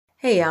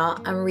Hey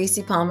y'all, I'm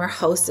Rissi Palmer,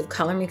 host of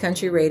Color Me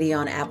Country Radio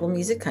on Apple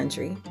Music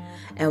Country,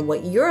 and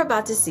what you're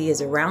about to see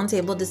is a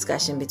roundtable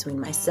discussion between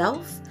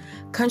myself,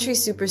 country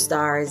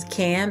superstars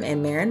Cam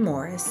and Maren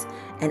Morris,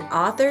 and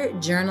author,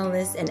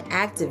 journalist, and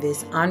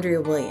activist Andrea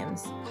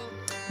Williams.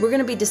 We're going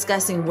to be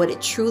discussing what it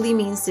truly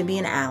means to be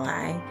an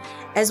ally,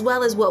 as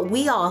well as what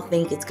we all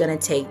think it's going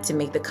to take to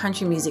make the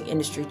country music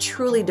industry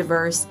truly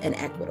diverse and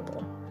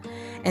equitable.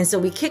 And so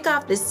we kick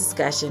off this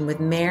discussion with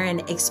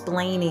Maren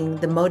explaining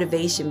the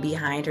motivation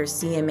behind her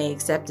CMA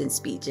acceptance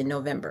speech in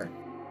November.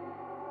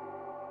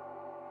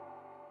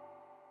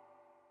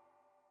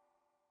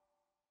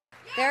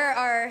 There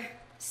are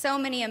so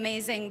many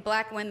amazing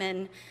Black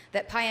women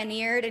that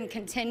pioneered and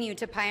continue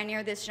to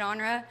pioneer this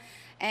genre,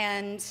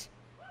 and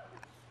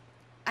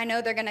I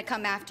know they're gonna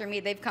come after me.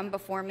 They've come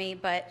before me,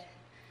 but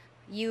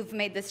you've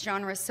made this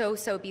genre so,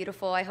 so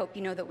beautiful. I hope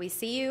you know that we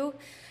see you.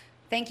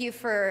 Thank you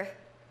for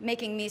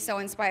making me so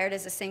inspired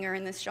as a singer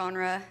in this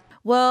genre.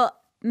 Well,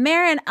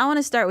 Maren, I want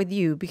to start with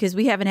you because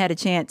we haven't had a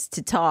chance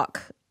to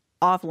talk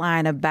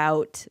offline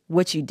about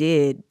what you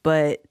did,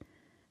 but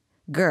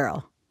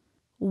girl,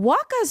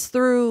 walk us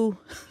through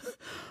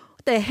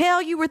what the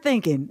hell you were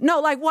thinking. No,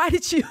 like, why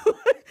did you,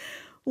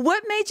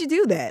 what made you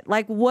do that?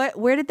 Like,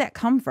 where did that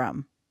come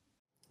from?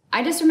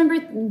 I just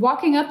remember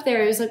walking up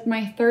there. It was like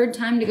my third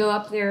time to go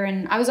up there,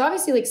 and I was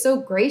obviously like so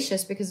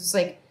gracious because it was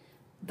like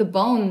the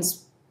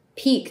Bones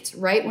peaked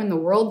right when the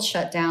world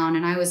shut down,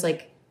 and I was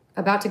like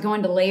about to go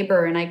into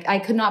labor, and I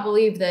could not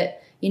believe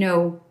that, you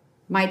know,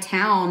 my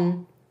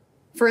town,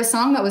 for a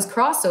song that was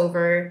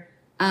crossover,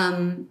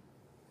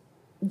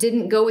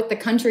 didn't go with the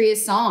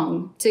countryest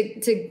song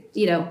to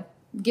you know,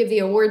 give the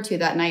award to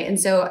that night. And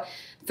so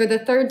for the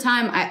third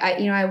time,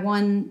 I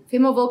won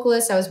female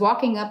vocalist. I was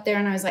walking up there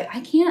and I was like,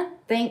 I can't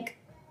thank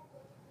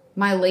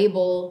my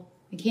label.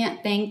 I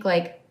can't thank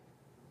like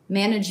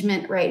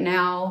management right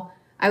now.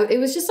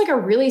 It was just like a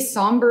really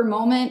somber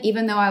moment,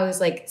 even though I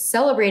was like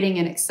celebrating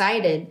and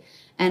excited.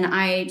 And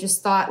I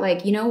just thought,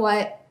 like, you know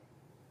what?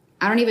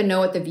 I don't even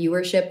know what the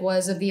viewership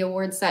was of the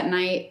awards that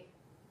night.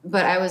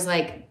 But I was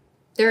like,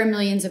 there are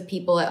millions of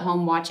people at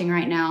home watching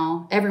right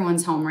now.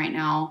 Everyone's home right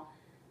now.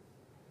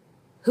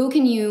 Whose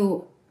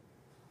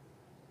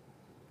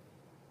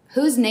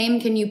name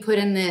can you put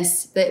in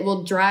this that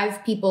will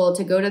drive people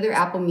to go to their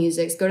Apple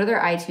Musics, go to their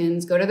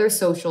iTunes, go to their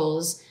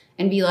socials,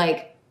 and be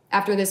like,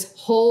 after this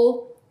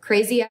whole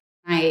crazy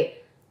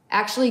night,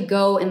 actually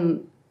go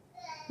and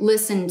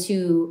listen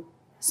to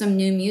some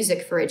new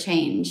music for a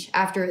change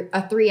after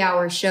a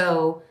 3-hour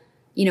show,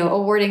 you know,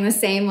 awarding the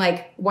same,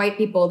 like, white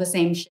people the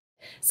same shit.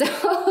 So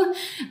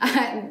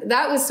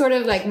that was sort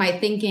of like my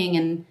thinking.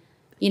 And,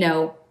 you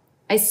know,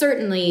 I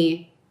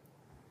certainly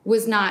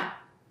was not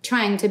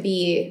trying to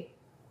be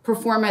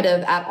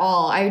performative at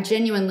all. I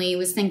genuinely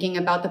was thinking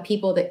about the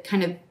people that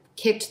kind of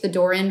kicked the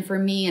door in for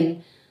me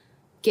and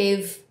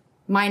gave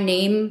my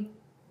name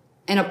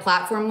and a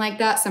platform like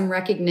that some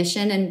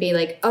recognition, and be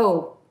like,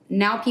 oh,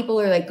 now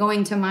people are like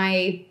going to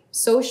my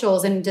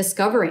socials and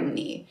discovering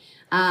me.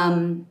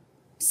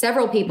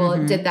 Several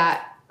people did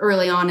that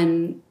early on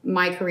in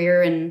my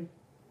career, and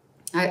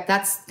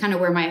that's kind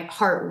of where my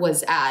heart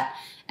was at.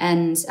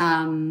 And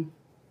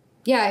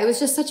yeah, it was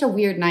just such a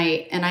weird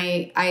night, and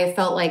I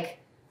felt like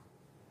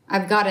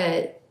I've got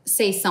to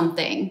say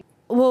something.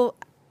 Well,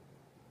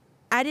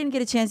 I didn't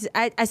get a chance.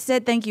 I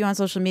said thank you on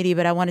social media,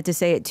 but I wanted to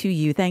say it to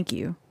you. Thank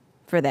you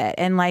for that.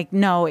 And like,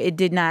 no, it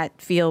did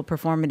not feel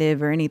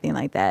performative or anything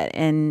like that.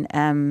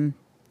 And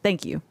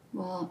thank you.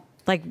 Well,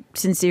 like,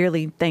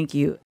 sincerely, thank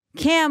you.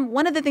 Cam,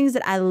 one of the things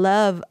that I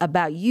love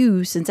about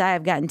you since I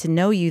have gotten to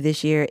know you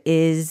this year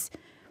is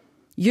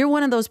you're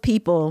one of those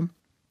people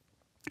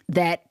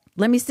that,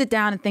 let me sit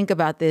down and think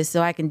about this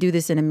so I can do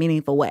this in a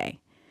meaningful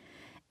way.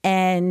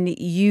 And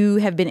you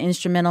have been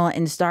instrumental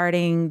in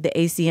starting the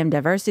ACM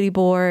Diversity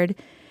Board.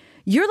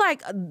 You're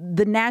like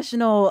the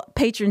national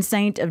patron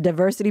saint of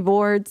diversity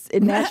boards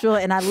in Nashville.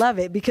 And I love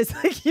it because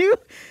like you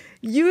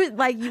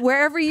like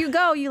wherever you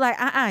go, you like,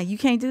 you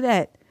can't do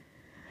that.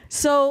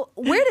 So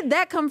where did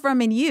that come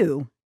from in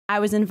you? I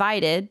was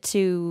invited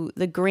to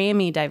the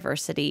Grammy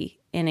Diversity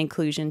and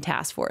Inclusion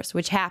Taskforce,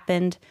 which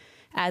happened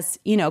as,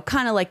 you know,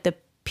 kind of like the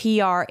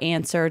PR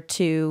answer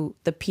to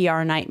the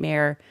PR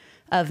nightmare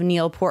of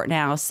Neil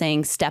Portnow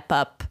saying, step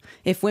up.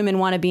 If women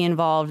want to be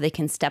involved, they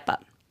can step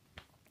up.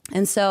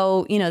 And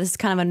so, you know, this is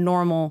kind of a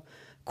normal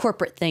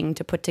corporate thing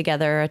to put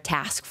together a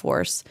task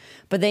force.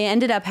 But they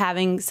ended up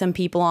having some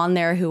people on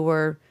there who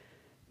were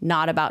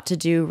not about to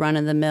do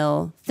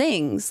run-of-the-mill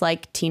things,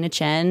 like Tina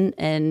Chen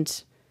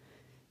and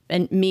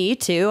me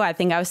too. I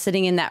think I was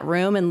sitting in that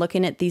room and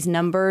looking at these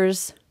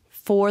numbers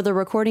for the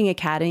Recording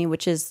Academy,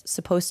 which is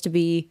supposed to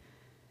be,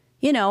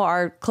 you know,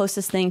 our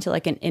closest thing to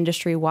like an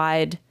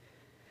industry-wide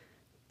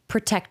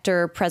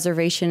protector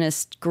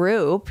preservationist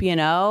group, you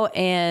know,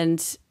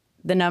 and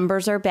the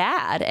numbers are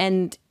bad,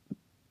 and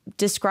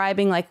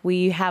describing like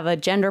we have a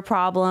gender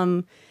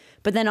problem,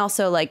 but then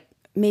also like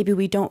maybe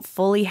we don't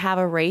fully have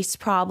a race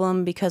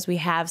problem because we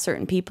have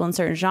certain people in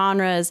certain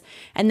genres.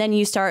 And then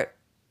you start,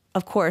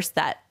 of course,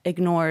 that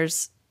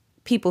ignores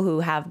people who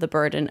have the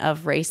burden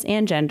of race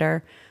and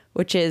gender,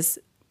 which is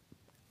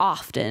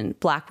often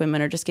Black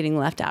women are just getting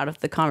left out of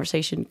the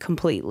conversation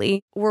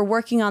completely. We're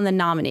working on the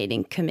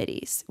nominating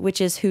committees, which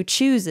is who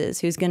chooses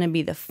who's going to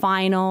be the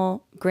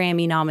final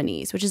Grammy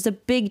nominees, which is a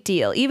big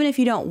deal. Even if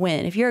you don't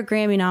win, if you're a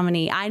Grammy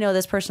nominee, I know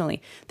this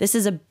personally, this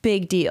is a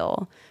big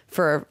deal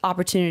for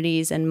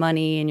opportunities and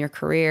money in your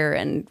career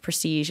and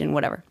prestige and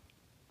whatever.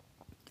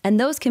 And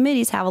those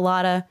committees have a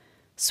lot of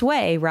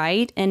sway,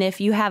 right? And if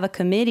you have a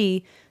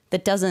committee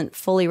that doesn't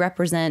fully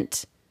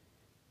represent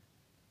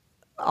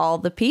all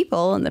the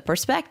people and the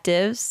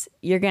perspectives,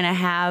 you're going to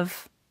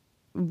have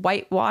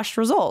whitewashed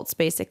results,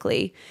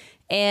 basically.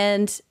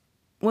 And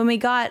when we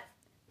got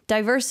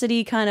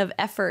diversity kind of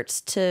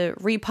efforts to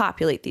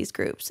repopulate these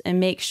groups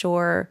and make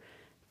sure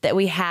that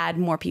we had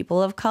more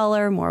people of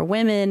color, more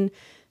women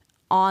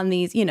on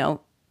these, you know,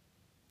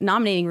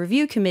 nominating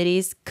review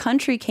committees,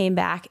 country came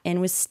back and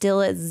was still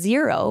at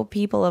 0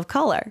 people of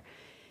color.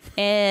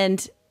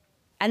 And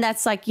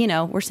that's like, you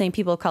know, we're saying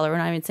people of color. We're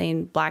not even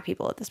saying Black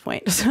people at this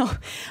point. So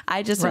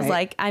I just was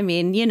like, I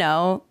mean, you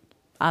know,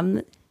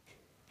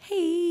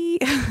 hey,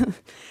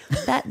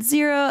 that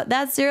zero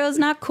is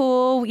not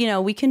cool. You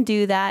know, we can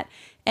do that.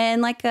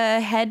 And like a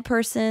head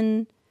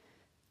person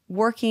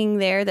working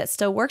there that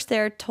still works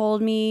there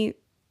told me,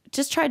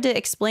 just tried to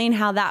explain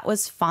how that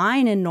was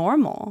fine and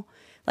normal.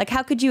 Like,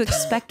 how could you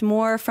expect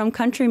more from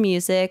country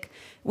music,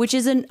 which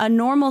is a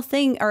normal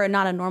thing, or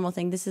not a normal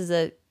thing. This is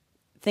a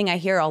thing I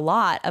hear a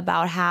lot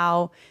about,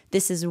 how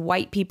this is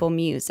white people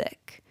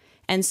music.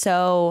 And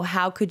so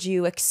how could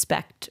you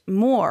expect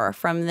more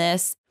from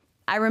this?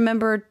 I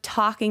remember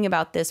talking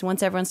about this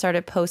once everyone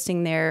started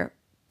posting their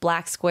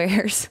black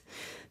squares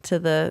to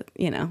the,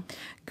 you know,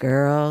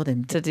 girl,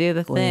 and to do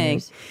the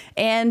thing.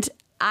 And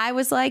I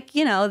was like,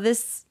 you know,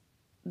 this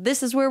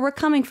is where we're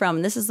coming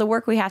from. This is the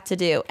work we have to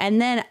do.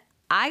 And then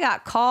I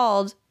got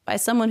called by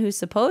someone who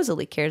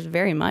supposedly cares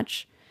very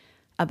much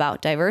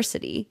about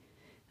diversity,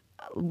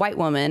 white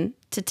woman,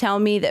 to tell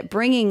me that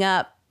bringing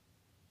up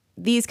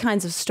these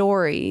kinds of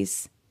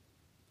stories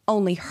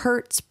only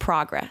hurts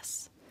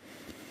progress.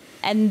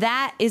 And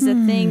that is a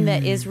thing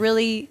that is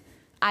really,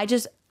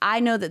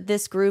 I know that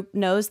this group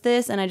knows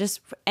this, and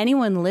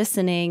anyone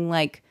listening,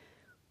 like,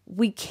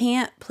 we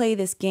can't play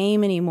this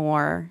game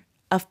anymore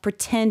of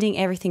pretending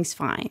everything's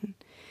fine.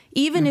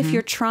 Even if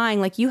you're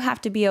trying, like, you have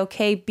to be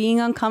okay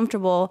being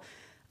uncomfortable.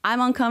 I'm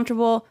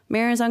uncomfortable.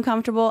 Maren's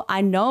uncomfortable.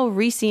 I know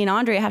Rissi and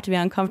Andrea have to be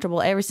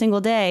uncomfortable every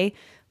single day.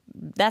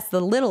 That's the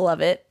little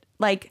of it.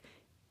 Like,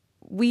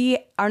 we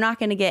are not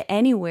going to get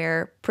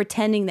anywhere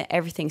pretending that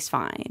everything's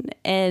fine.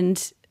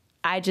 And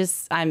I'll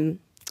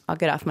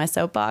get off my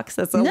soapbox.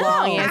 That's a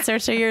long answer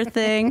to your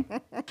thing.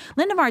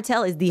 Linda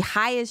Martell is the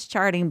highest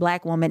charting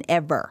Black woman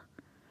ever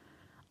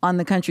on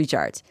the country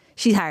charts.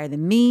 She's higher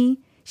than me.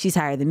 She's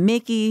higher than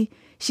Mickey.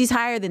 She's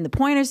higher than the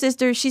Pointer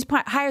Sisters. She's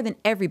higher than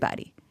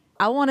everybody.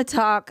 I want to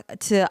talk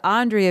to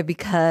Andrea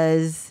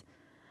because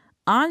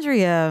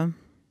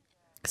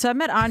so I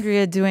met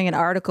Andrea doing an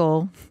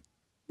article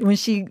when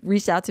she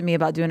reached out to me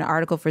about doing an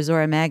article for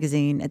Zora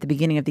magazine at the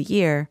beginning of the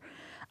year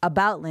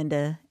about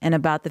Linda and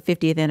about the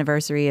 50th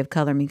anniversary of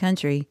Color Me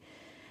Country.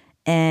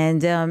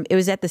 And it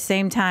was at the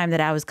same time that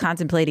I was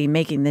contemplating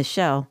making this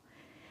show.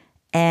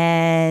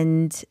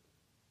 And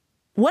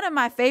one of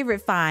my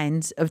favorite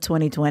finds of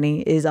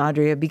 2020 is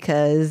Andrea,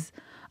 because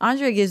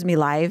Andrea gives me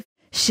life.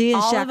 She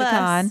and Shaka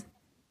Khan.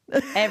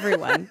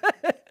 Everyone.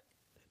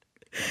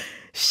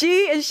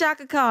 She and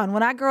Shaka Khan.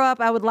 When I grow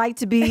up, I would like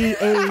to be a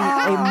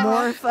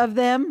morph of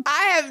them.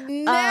 I have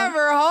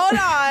never,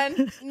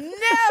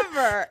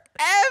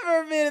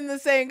 ever been in the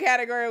same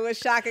category with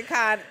Shaka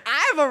Khan.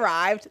 I've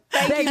arrived.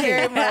 Thank you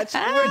very much.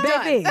 We're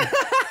done.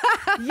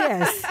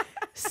 Yes.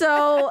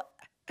 So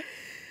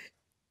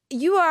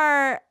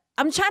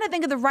I'm trying to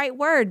think of the right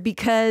word,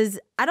 because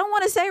I don't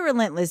want to say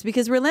relentless,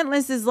 because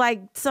relentless is like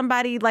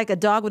somebody like a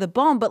dog with a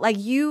bone, but like,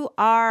 you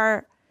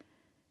are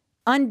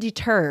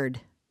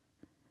undeterred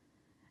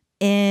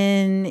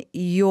in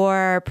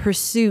your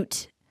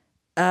pursuit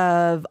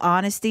of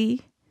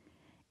honesty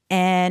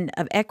and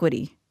of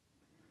equity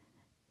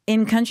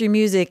in country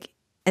music,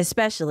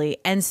 especially.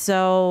 And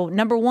so,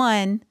 number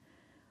one,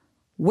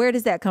 where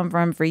does that come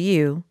from for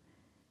you,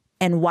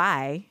 and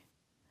why?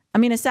 I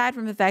mean, aside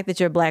from the fact that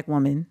you're a Black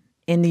woman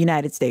in the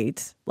United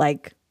States,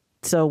 like,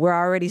 so we're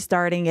already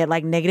starting at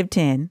like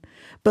 -10,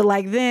 but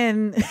like,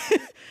 then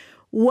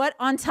what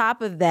on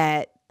top of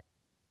that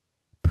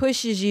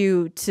pushes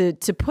you to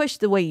push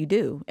the way you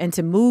do and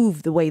to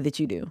move the way that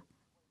you do?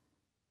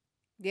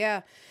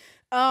 Yeah.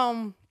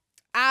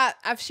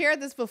 I've shared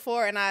this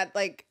before, and I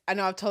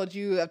know I've told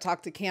you, I've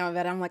talked to Cam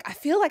about it. I'm like, I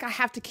feel like I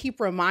have to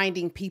keep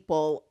reminding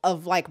people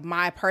of like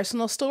my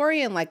personal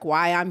story and like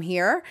why I'm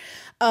here.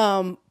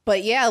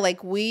 But yeah, like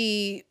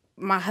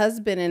my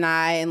husband and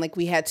I, and like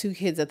we had 2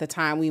 kids at the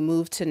time, we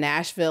moved to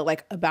Nashville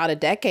like about a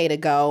decade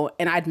ago,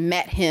 and I'd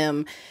met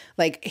him.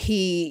 Like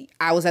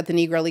I was at the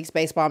Negro Leagues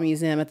Baseball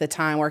Museum at the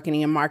time, working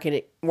in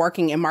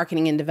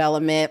marketing and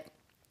development.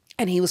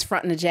 and he was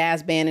fronting a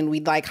jazz band, and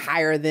we'd like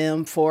hire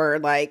them for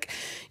like,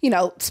 you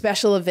know,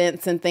 special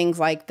events and things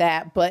like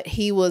that. But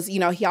he was, you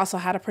know, he also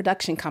had a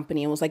production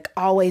company and was like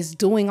always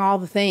doing all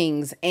the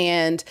things,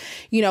 and,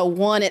 you know,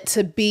 wanted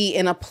to be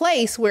in a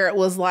place where it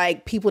was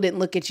like people didn't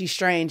look at you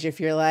strange if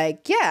you're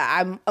like, yeah,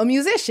 I'm a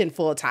musician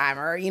full time,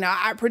 or, you know,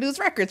 I produce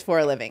records for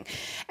a living.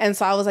 And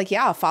so I was like,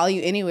 yeah, I'll follow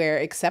you anywhere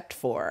except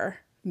for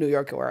New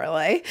York or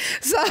LA.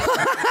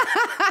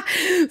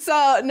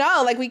 So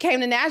no, like we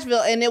came to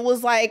Nashville, and it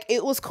was like,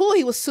 it was cool.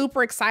 He was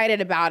super excited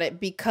about it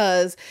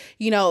because,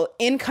 you know,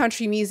 in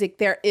country music,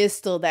 there is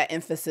still that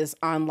emphasis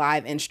on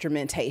live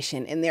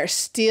instrumentation, and there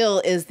still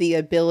is the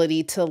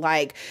ability to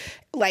like,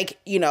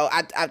 you know,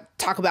 I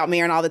talk about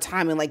Maren all the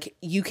time, and like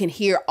you can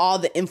hear all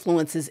the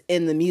influences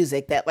in the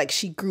music that like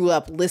she grew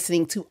up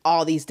listening to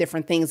all these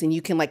different things, and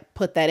you can like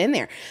put that in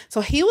there.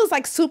 So he was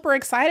like super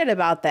excited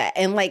about that,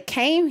 and like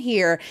came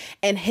here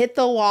and hit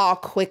the wall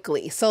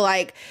quickly. So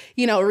like,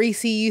 you know,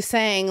 Rissi, you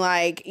saying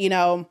like, you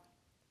know,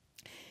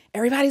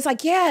 everybody's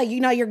like, yeah, you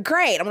know, you're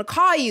great, I'm gonna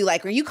call you,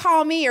 like, or you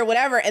call me or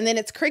whatever. And then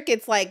it's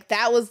crickets. Like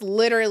that was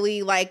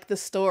literally like the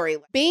story.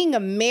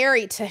 Being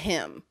married to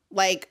him,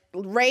 like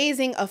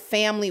raising a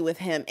family with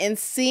him, and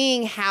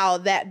seeing how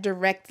that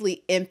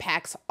directly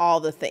impacts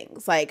all the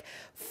things like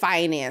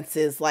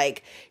finances,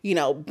 like, you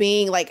know,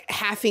 being like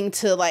having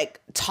to like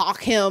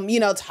talk him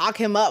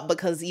up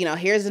because, you know,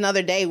 here's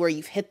another day where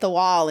you've hit the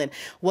wall. And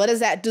what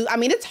does that do? I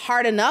mean, it's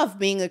hard enough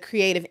being a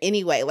creative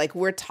anyway. Like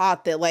we're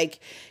taught that, like,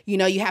 you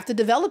know, you have to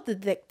develop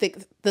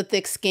the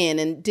thick skin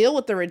and deal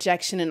with the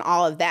rejection and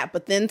all of that.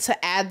 But then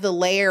to add the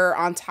layer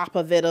on top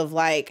of it of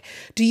like,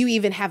 do you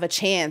even have a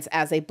chance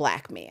as a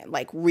Black man?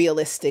 Like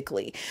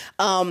realistically.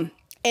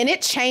 And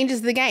it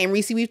changes the game.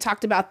 Rissi, we've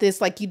talked about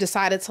this, like you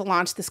decided to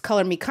launch this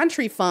Color Me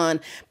Country Fund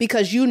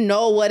because you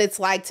know what it's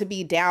like to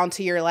be down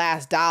to your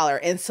last dollar.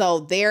 And so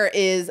there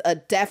is a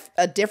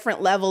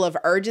different level of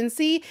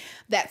urgency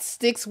that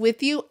sticks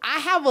with you. I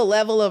have a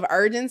level of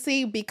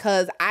urgency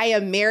because I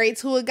am married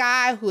to a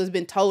guy who has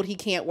been told he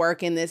can't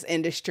work in this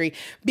industry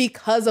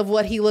because of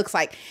what he looks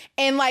like.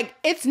 And like,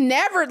 it's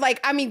never like,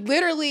 I mean,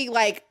 literally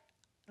like,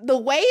 the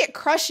way it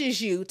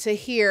crushes you to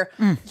hear,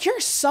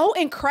 you're so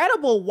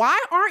incredible, why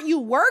aren't you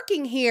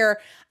working here?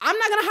 I'm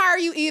not going to hire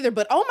you either,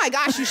 but oh my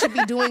gosh, you should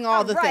be doing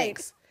all the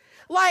things.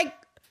 Like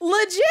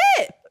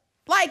legit.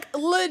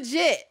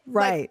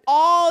 Right. Like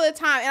all the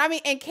time. And I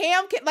mean, and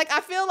Cam can, like, I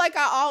feel like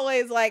I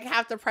always like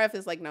have to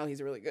preface like, no,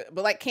 he's really good.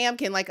 But like Cam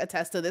can like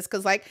attest to this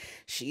because like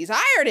she's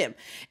hired him.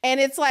 And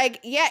it's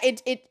like, yeah,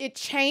 it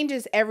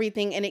changes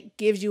everything, and it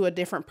gives you a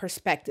different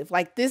perspective.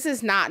 Like this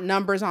is not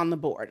numbers on the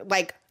board.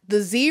 Like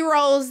the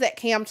zeros that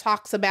Cam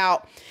talks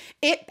about,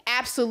 it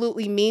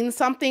absolutely means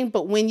something.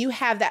 But when you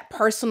have that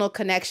personal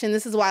connection,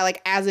 this is why,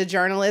 like, as a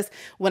journalist,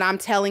 when I'm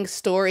telling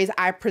stories,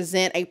 I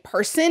present a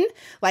person.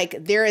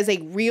 Like, there is a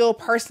real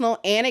personal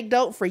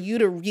anecdote for you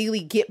to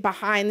really get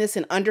behind this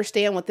and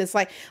understand what this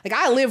like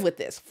I live with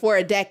this for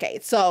a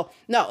decade. So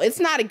no, it's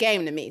not a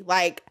game to me.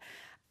 Like,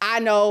 I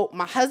know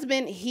my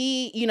husband,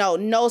 he, you know,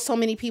 knows so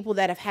many people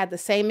that have had the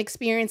same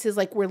experiences.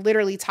 Like, we're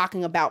literally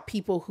talking about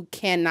people who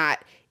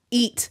cannot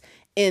eat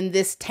in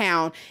this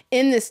town,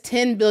 in this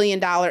 $10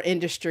 billion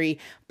industry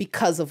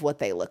because of what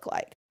they look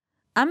like.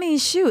 I mean,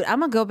 shoot, I'm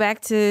going to go back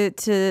to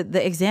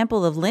the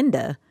example of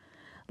Linda.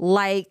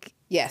 Like,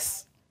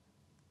 yes,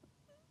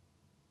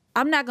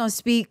 I'm not going to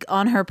speak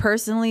on her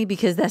personally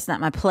because that's not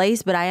my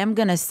place, but I am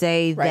going to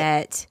say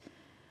that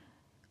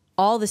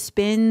all the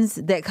spins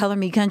that Color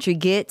Me Country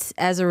gets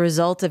as a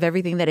result of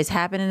everything that has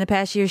happened in the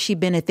past year, she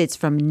benefits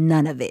from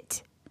none of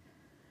it.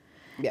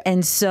 Yeah.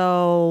 And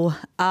so,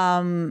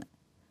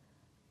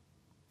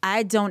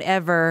 I don't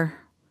ever,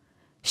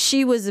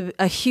 she was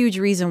a huge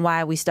reason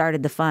why we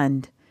started the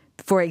fund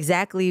for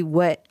exactly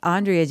what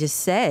Andrea just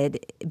said,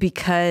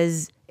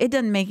 because it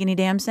doesn't make any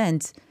damn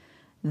sense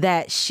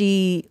that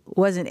she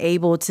wasn't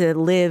able to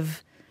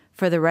live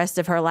for the rest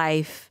of her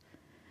life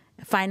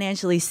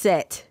financially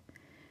set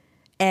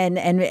and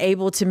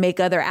able to make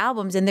other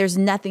albums. And there's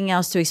nothing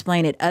else to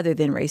explain it other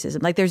than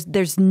racism. Like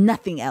there's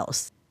nothing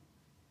else.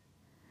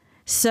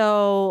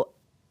 So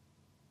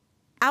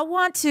I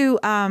want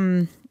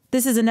to,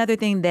 this is another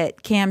thing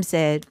that Cam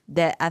said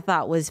that I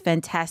thought was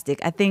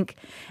fantastic. I think,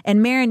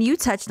 and Maren, you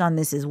touched on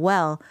this as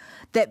well,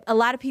 that a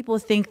lot of people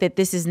think that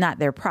this is not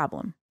their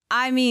problem.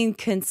 I mean,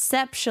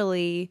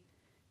 conceptually,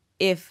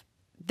 if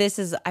this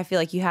is, I feel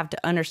like you have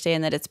to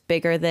understand that it's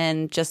bigger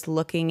than just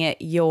looking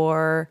at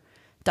your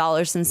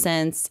dollars and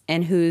cents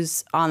and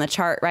who's on the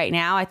chart right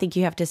now. I think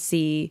you have to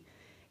see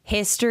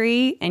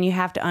history, and you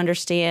have to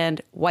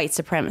understand white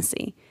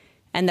supremacy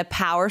and the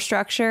power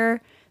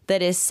structure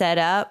that is set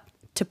up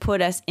to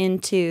put us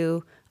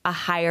into a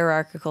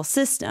hierarchical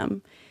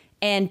system.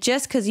 And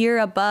just because you're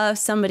above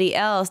somebody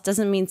else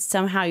doesn't mean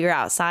somehow you're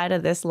outside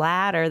of this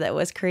ladder that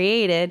was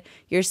created.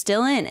 You're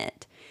still in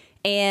it.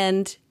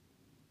 And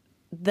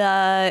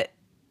the,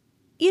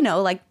 you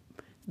know, like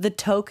the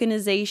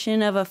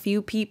tokenization of a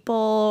few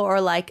people,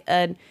 or like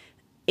an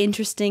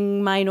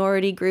interesting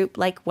minority group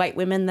like white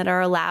women that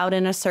are allowed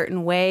in a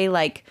certain way,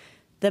 like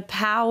the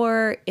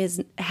power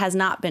has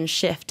not been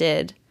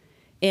shifted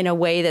in a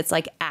way that's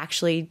like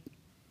actually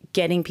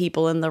getting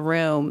people in the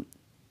room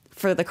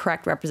for the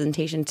correct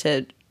representation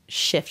to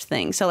shift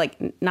things. So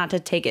like, not to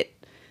take it,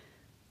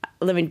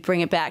 let me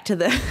bring it back to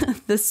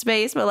the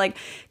space, but like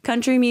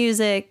country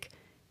music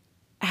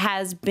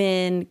has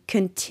been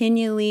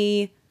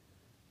continually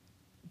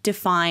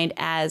defined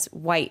as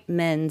white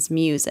men's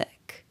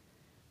music.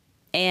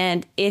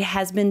 And it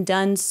has been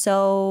done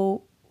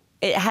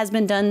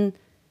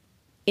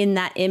in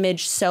that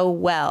image so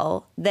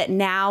well that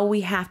now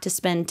we have to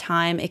spend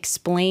time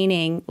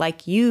explaining,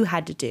 like you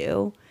had to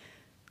do,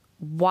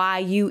 why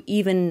you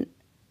even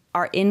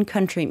are in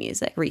country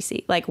music,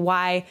 Rissi. Like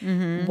why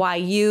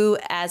you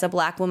as a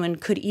Black woman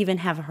could even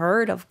have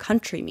heard of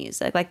country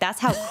music. Like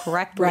that's how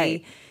correctly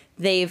Right.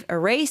 they've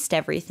erased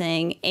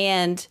everything.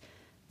 And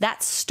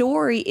that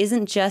story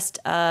isn't just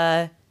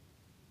I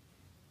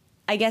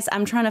guess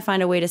I'm trying to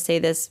find a way to say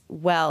this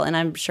well, and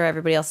I'm sure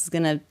everybody else is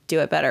going to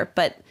do it better.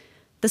 But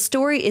the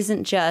story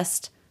isn't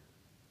just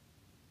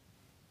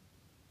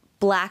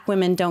Black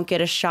women don't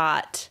get a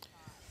shot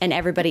and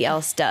everybody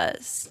else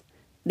does.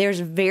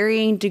 There's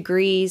varying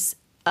degrees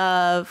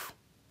of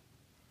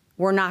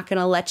we're not going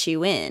to let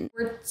you in.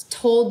 We're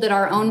told that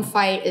our own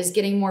fight is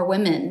getting more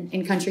women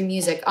in country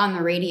music on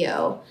the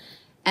radio.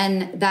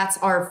 And that's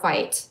our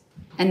fight.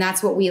 And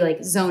that's what we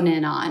like zone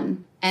in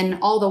on. And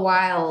all the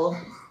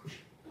while,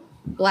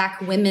 Black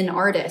women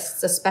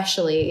artists,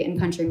 especially in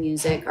country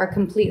music, are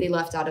completely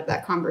left out of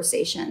that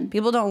conversation.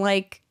 People don't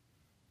like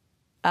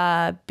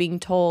being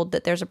told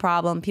that there's a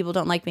problem. People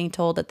don't like being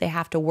told that they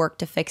have to work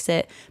to fix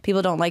it.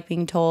 People don't like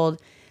being told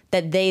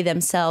that they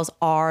themselves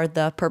are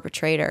the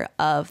perpetrator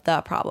of the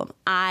problem.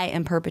 I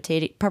am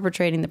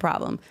perpetrating the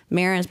problem.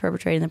 Maren is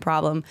perpetrating the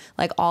problem.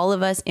 Like all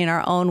of us in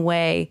our own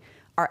way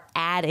are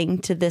adding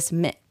to this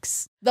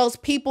mix. Those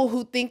people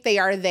who think they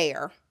are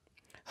there,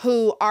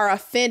 who are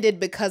offended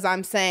because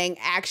I'm saying,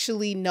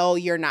 actually, no,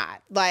 you're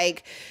not.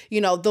 Like,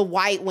 you know, the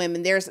white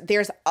women, there's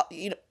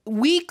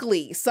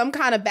weekly some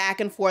kind of back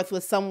and forth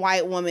with some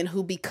white woman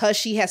who, because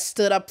she has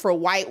stood up for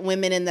white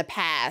women in the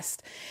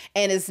past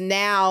and is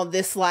now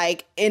this,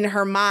 like, in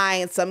her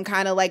mind, some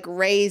kind of like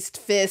raised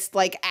fist,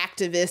 like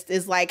activist,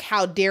 is like,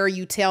 how dare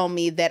you tell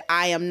me that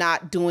I am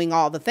not doing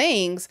all the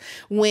things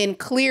when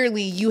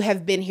clearly you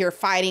have been here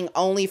fighting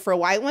only for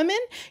white women.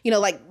 You know,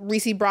 like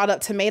Rissi brought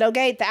up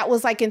Tomatogate. That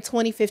was like in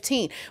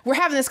 2015. We're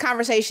having this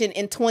conversation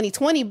in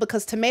 2020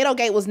 because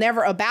Tomatogate was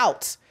never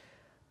about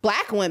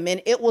Black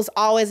women. It was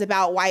always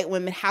about white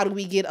women. How do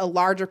we get a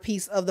larger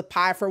piece of the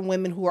pie for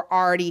women who are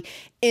already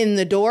in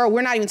the door?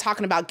 We're not even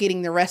talking about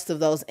getting the rest of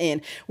those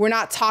in. We're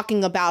not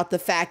talking about the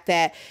fact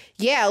that,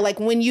 yeah, like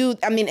when you,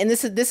 I mean, and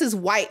this is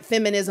white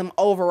feminism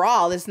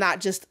overall. It's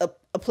not just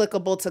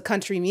applicable to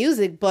country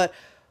music, but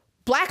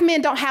Black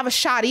men don't have a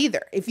shot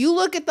either. If you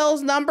look at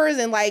those numbers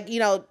and, like, you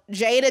know,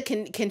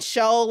 Jada can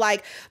show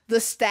like the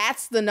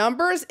stats, the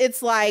numbers,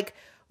 it's like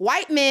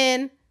white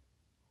men,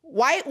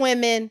 white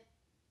women,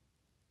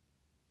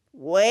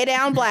 way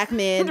down Black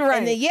men. Right.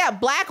 And then, yeah,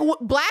 black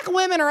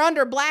women are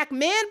under Black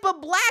men, but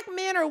Black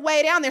men are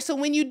way down there. So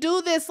when you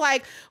do this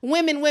like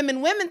women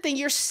thing,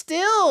 you're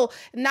still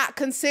not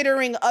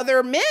considering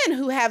other men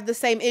who have the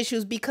same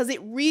issues, because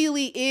it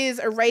really is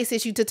a race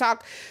issue. To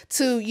talk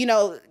to, you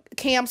know,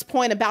 Cam's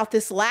point about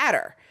this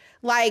ladder,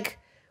 like,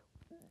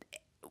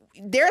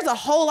 there's a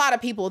whole lot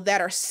of people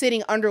that are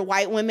sitting under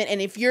white women. And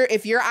if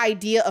your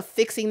idea of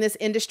fixing this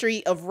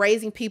industry, of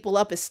raising people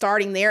up, is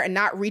starting there and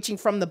not reaching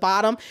from the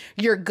bottom,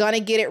 you're going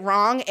to get it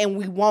wrong and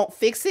we won't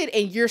fix it.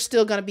 And you're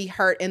still going to be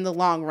hurt in the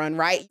long run,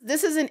 right?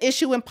 This is an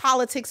issue in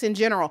politics in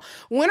general.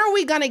 When are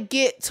we going to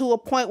get to a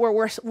point where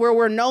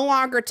we're no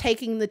longer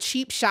taking the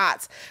cheap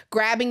shots,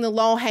 grabbing the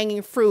low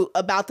hanging fruit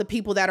about the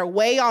people that are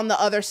way on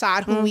the other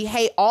side, who we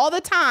hate all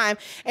the time?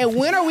 And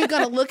when are we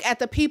going to look at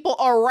the people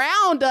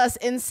around us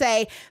and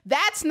say,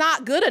 that's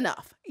not good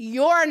enough?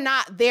 You're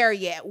not there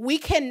yet. We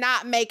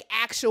cannot make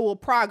actual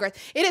progress.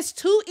 It is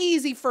too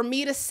easy for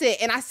me to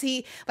sit and I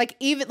see, like,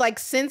 even like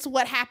since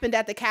what happened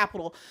at the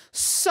Capitol,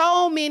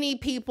 so many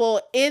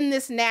people in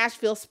this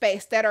Nashville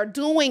space that are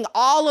doing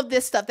all of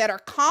this stuff, that are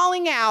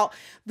calling out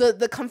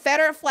the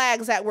Confederate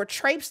flags that were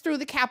traipsed through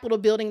the Capitol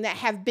building, that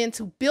have been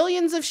to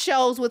billions of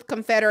shows with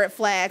Confederate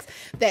flags,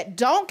 that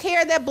don't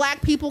care that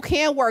Black people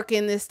can't work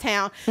in this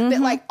town, that,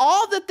 like,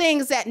 all the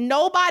things that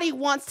nobody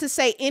wants to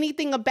say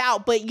anything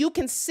about, but you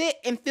can sit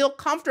and feel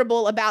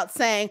comfortable about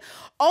saying,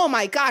 oh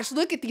my gosh,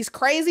 look at these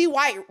crazy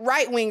white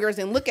right-wingers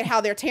and look at how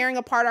they're tearing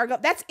apart our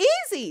government. That's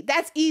easy.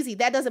 That's easy.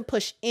 That doesn't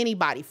push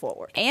anybody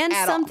forward. And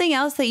something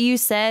else that you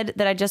said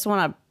that I just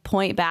want to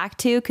point back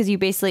to, because you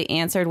basically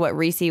answered what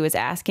Rissi was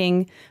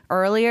asking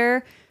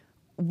earlier.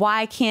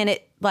 Why can't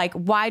it, like,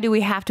 why do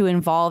we have to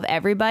involve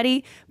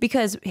everybody?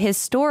 Because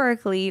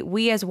historically,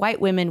 we as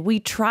white women, we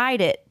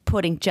tried it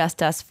putting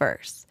just us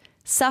first.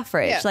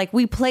 Suffrage. Yeah. Like,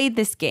 we played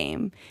this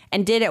game,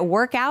 and did it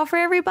work out for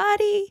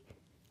everybody?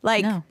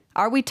 Like, no.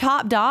 Are we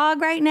top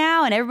dog right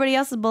now and everybody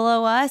else is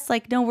below us?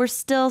 Like, no, we're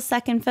still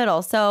second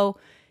fiddle. So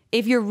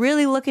if you're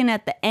really looking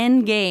at the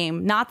end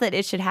game, not that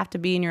it should have to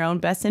be in your own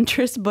best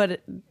interest,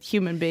 but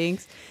human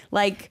beings,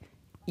 like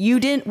we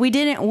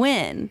didn't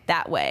win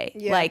that way.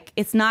 Yeah. Like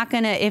it's not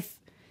gonna, if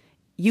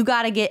you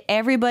got to get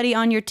everybody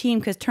on your team,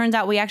 because turns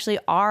out we actually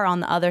are on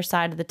the other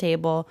side of the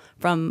table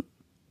from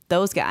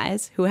those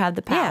guys who have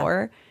the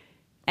power. Yeah.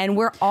 And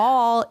we're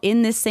all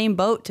in this same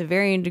boat to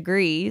varying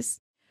degrees.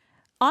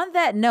 On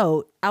that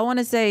note, I want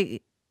to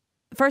say,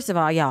 first of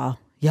all, y'all,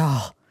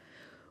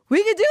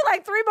 we could do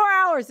like 3 more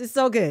hours. It's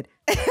so good.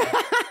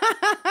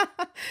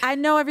 I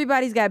know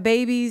everybody's got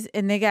babies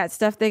and they got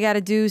stuff they got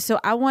to do. So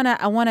I want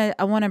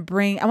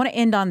to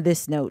end on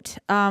this note.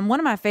 One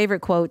of my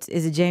favorite quotes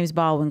is a James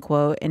Baldwin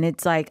quote. And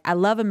it's like, I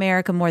love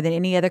America more than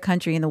any other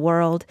country in the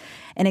world.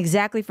 And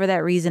exactly for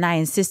that reason, I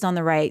insist on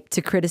the right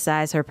to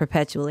criticize her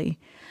perpetually.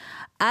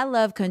 I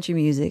love country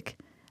music.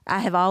 I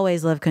have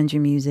always loved country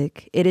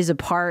music. It is a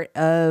part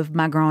of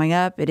my growing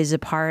up. It is a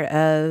part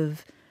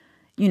of,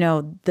 you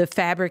know, the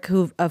fabric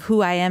of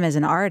who I am as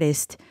an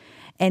artist.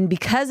 And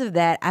because of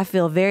that, I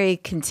feel very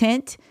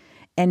content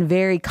and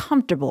very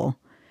comfortable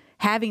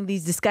having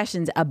these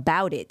discussions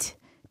about it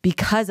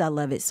because I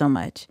love it so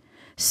much.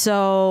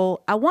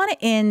 So I want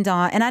to end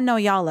on, and I know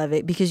y'all love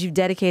it because you've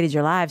dedicated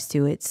your lives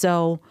to it.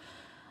 So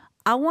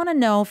I want to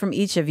know from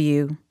each of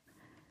you,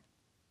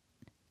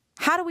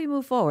 how do we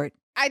move forward?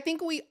 I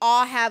think we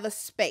all have a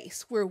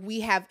space where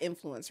we have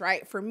influence,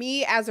 right? For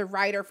me as a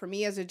writer, for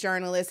me as a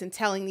journalist and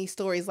telling these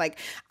stories, like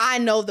I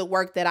know the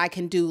work that I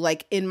can do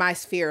like in my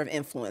sphere of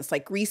influence.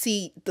 Like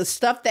Rissi, the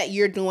stuff that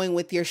you're doing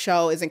with your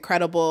show is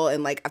incredible.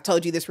 And like I've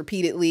told you this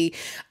repeatedly.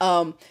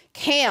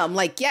 Cam,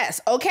 like,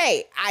 yes,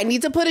 okay, I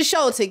need to put a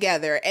show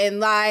together. And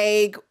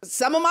like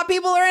some of my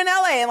people are in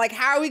LA and like,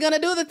 how are we going to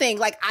do the thing?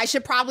 Like I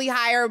should probably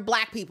hire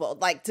Black people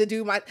like to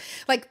do my,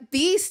 like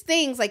these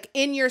things like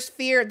in your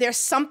sphere, there's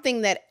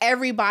something that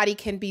everybody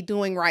can be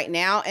doing right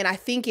now. And I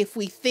think if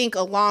we think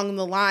along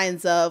the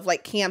lines of,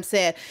 like Cam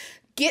said,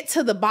 get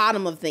to the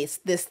bottom of this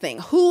thing,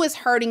 who is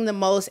hurting the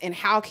most and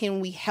how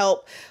can we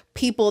help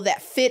people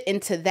that fit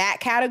into that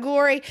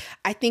category?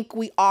 I think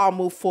we all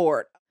move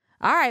forward.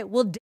 All right,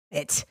 well,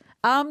 it.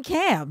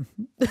 Cam.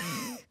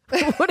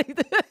 What do you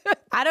think?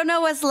 I don't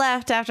know what's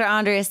left after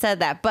Andrea said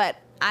that, but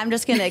I'm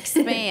just going to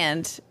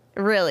expand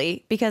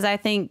really, because I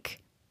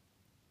think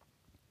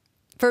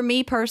for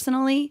me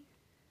personally,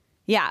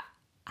 yeah,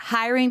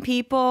 hiring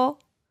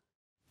people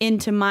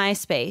into my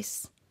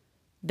space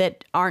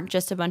that aren't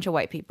just a bunch of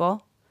white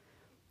people,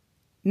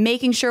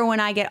 making sure when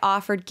I get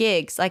offered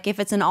gigs, like if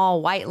it's an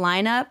all white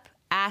lineup,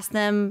 ask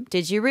them,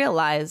 did you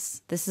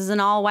realize this is an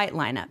all white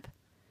lineup?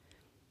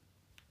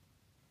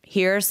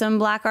 Here are some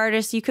Black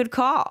artists you could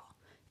call.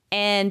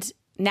 And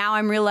now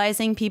I'm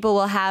realizing people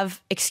will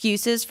have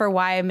excuses for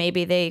why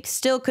maybe they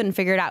still couldn't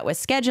figure it out with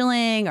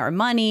scheduling or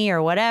money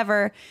or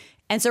whatever.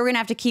 And so we're going to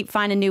have to keep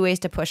finding new ways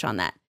to push on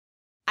that.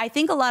 I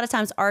think a lot of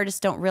times artists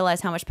don't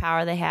realize how much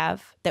power they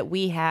have, that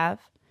we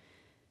have.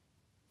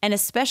 And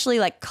especially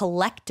like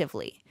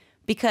collectively,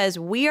 because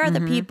we are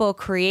the people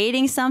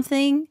creating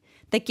something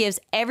that gives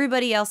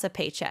everybody else a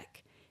paycheck.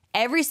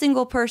 Every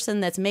single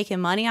person that's making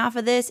money off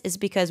of this is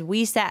because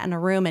we sat in a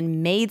room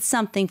and made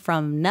something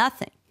from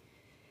nothing.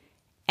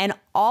 And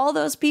all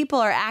those people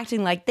are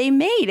acting like they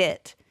made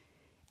it.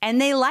 And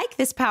they like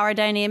this power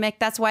dynamic.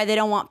 That's why they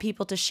don't want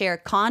people to share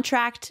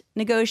contract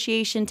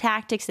negotiation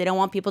tactics. They don't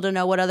want people to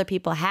know what other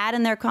people had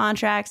in their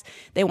contracts.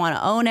 They want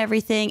to own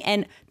everything.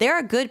 And there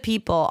are good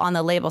people on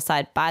the label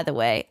side, by the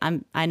way.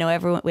 I know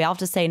everyone, we all have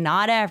to say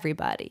not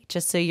everybody,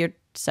 just so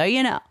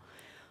you know.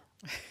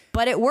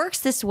 But it works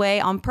this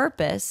way on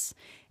purpose.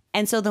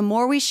 And so the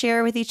more we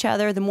share with each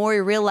other, the more we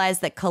realize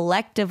that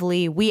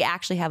collectively we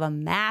actually have a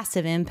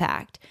massive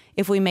impact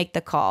if we make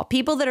the call.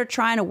 People that are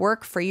trying to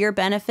work for your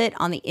benefit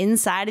on the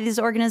inside of these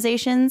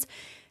organizations,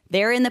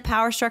 they're in the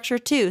power structure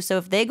too. So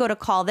if they go to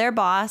call their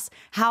boss,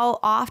 how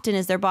often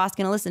is their boss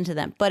going to listen to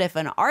them? But if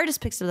an artist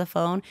picks up the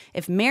phone,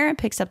 if Maren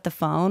picks up the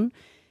phone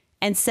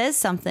and says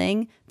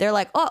something, they're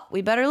like, oh,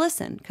 we better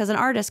listen because an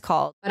artist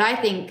called. But I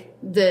think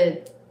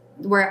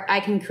where I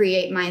can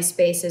create my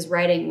space is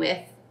writing with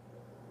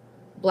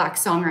Black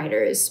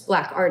songwriters,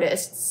 Black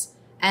artists,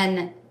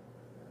 and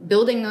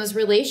building those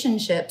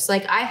relationships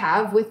like I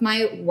have with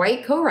my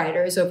white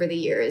co-writers over the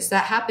years.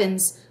 That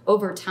happens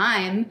over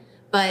time,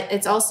 but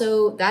it's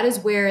also, that is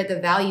where the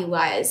value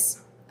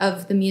lies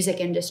of the music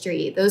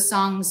industry. Those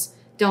songs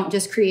don't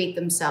just create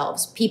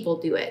themselves, people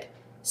do it.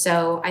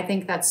 So I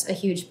think that's a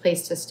huge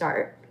place to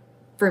start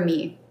for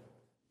me.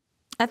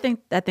 I think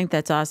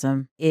that's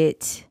awesome.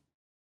 It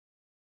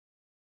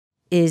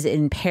is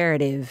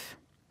imperative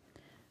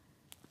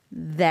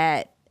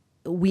that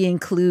we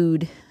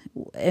include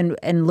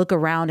and look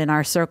around in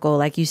our circle,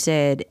 like you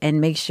said,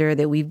 and make sure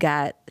that we've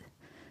got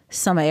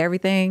some of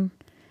everything,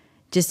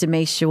 just to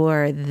make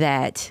sure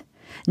that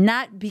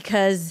not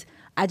because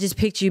I just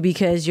picked you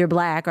because you're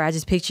Black, or I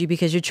just picked you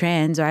because you're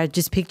trans, or I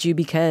just picked you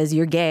because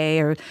you're gay,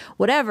 or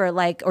whatever,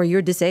 like, or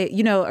you're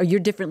or you're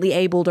differently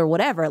abled, or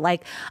whatever.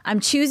 Like, I'm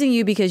choosing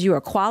you because you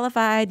are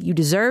qualified, you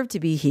deserve to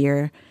be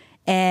here,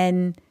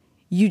 and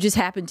You just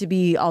happen to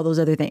be all those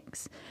other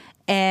things.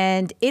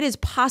 And it is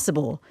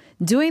possible.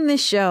 Doing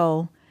this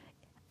show,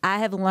 I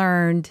have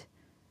learned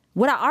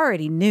what I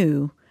already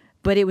knew,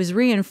 but it was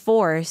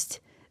reinforced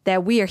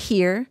that we are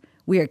here,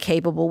 we are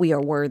capable, we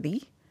are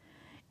worthy.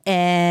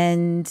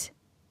 And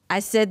I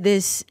said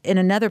this in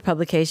another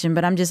publication,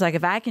 but I'm just like,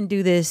 if I can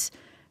do this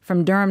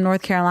from Durham,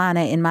 North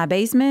Carolina in my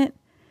basement,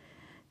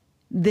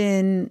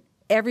 then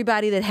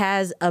everybody that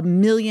has a $1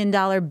 million,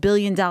 $1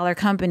 billion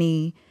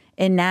company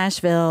in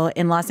Nashville,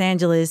 in Los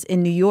Angeles,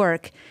 in New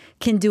York,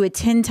 can do it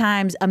 10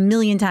 times,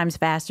 1,000,000 times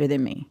faster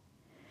than me.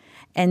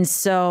 And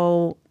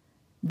so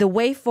the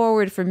way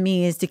forward for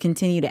me is to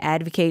continue to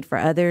advocate for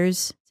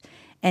others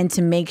and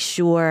to make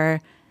sure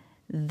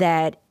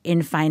that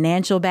in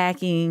financial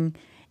backing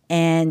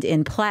and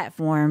in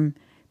platform,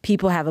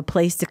 people have a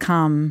place to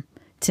come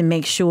to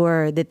make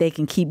sure that they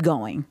can keep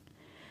going.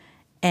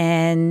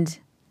 And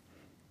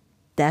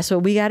that's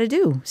what we got to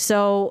do.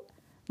 So,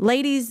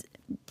 ladies,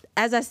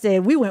 as I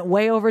said, we went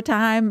way over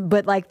time,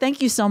 but like,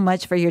 thank you so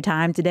much for your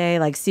time today.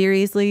 Like,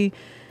 seriously.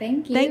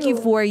 Thank you. Thank you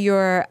for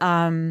your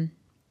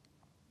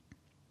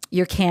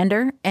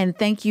candor, and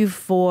thank you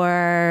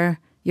for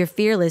your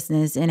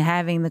fearlessness in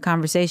having the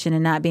conversation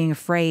and not being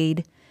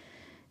afraid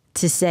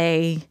to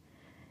say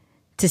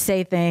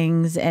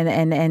things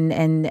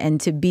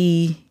and to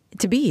be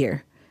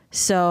here.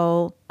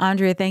 So,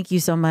 Andrea, thank you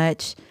so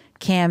much.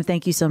 Cam,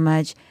 thank you so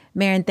much.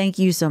 Maren, thank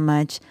you so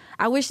much.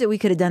 I wish that we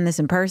could have done this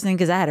in person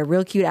because I had a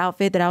real cute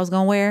outfit that I was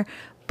going to wear,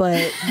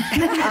 but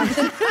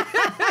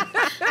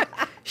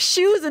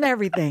shoes and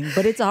everything,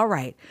 but it's all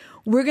right.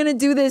 We're going to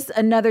do this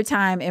another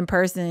time in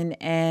person,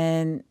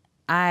 and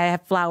I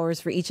have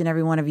flowers for each and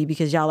every one of you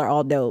because y'all are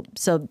all dope.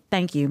 So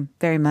thank you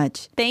very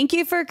much. Thank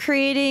you for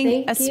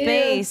creating a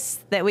space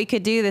that we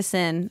could do this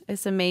in.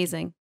 It's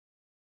amazing.